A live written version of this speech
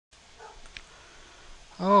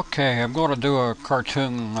Okay, I'm going to do a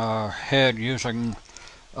cartoon head using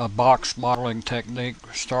a box modeling technique.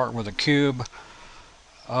 Start with a cube,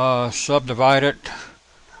 subdivide it,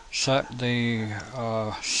 set the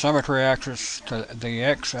symmetry axis to the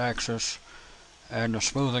x-axis and the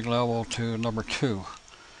smoothing level to number 2.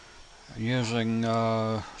 Using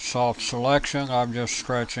soft selection, I'm just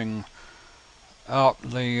stretching out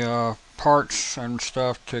the parts and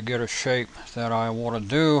stuff to get a shape that I want to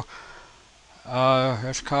do.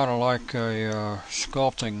 It's kind of like a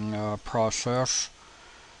sculpting process.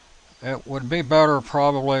 It would be better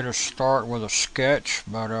probably to start with a sketch,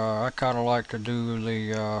 but I kind of like to do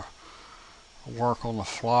the work on the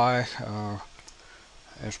fly.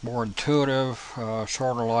 It's more intuitive,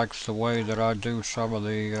 sort of like the way that I do some of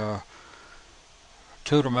the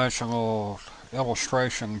two-dimensional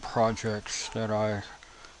illustration projects that I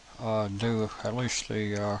do, at least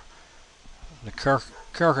the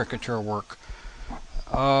caricature work.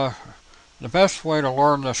 Uh, the best way to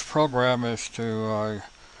learn this program is to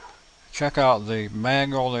check out the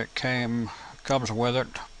manual that comes with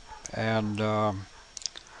it and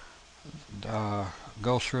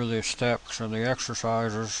go through the steps and the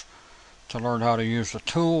exercises to learn how to use the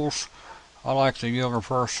tools. I like the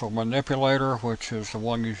universal manipulator, which is the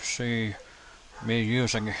one you see me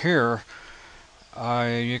using here.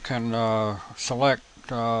 You can select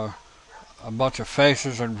a bunch of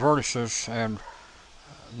faces and vertices, and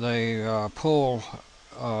they pull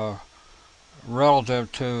relative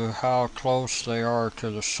to how close they are to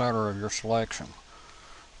the center of your selection.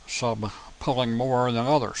 Some pulling more than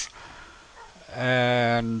others.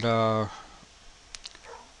 And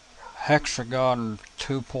Hexagon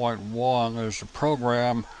 2.1 is the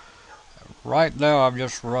program. Right now I'm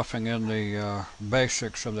just roughing in the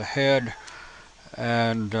basics of the head,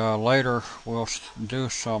 and later we'll do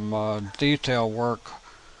some detail work,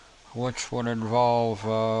 which would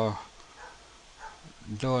involve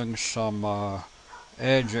doing some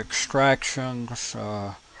edge extractions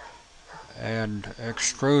and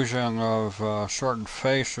extrusion of certain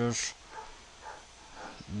faces.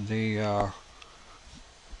 The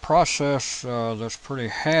process that's pretty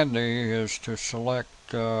handy is to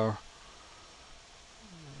select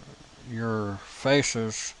your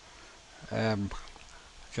faces and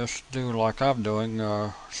just do like I'm doing,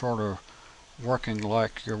 sort of working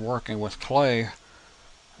like you're working with clay.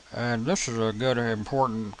 And this is a good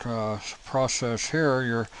important process here.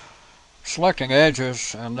 You're selecting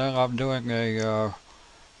edges, and then I'm doing a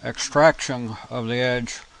extraction of the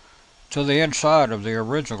edge to the inside of the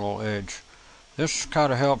original edge. This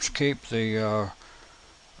kind of helps keep the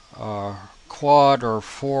quad or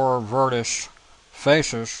 4 vertex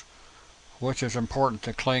faces, which is important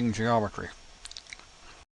to clean geometry.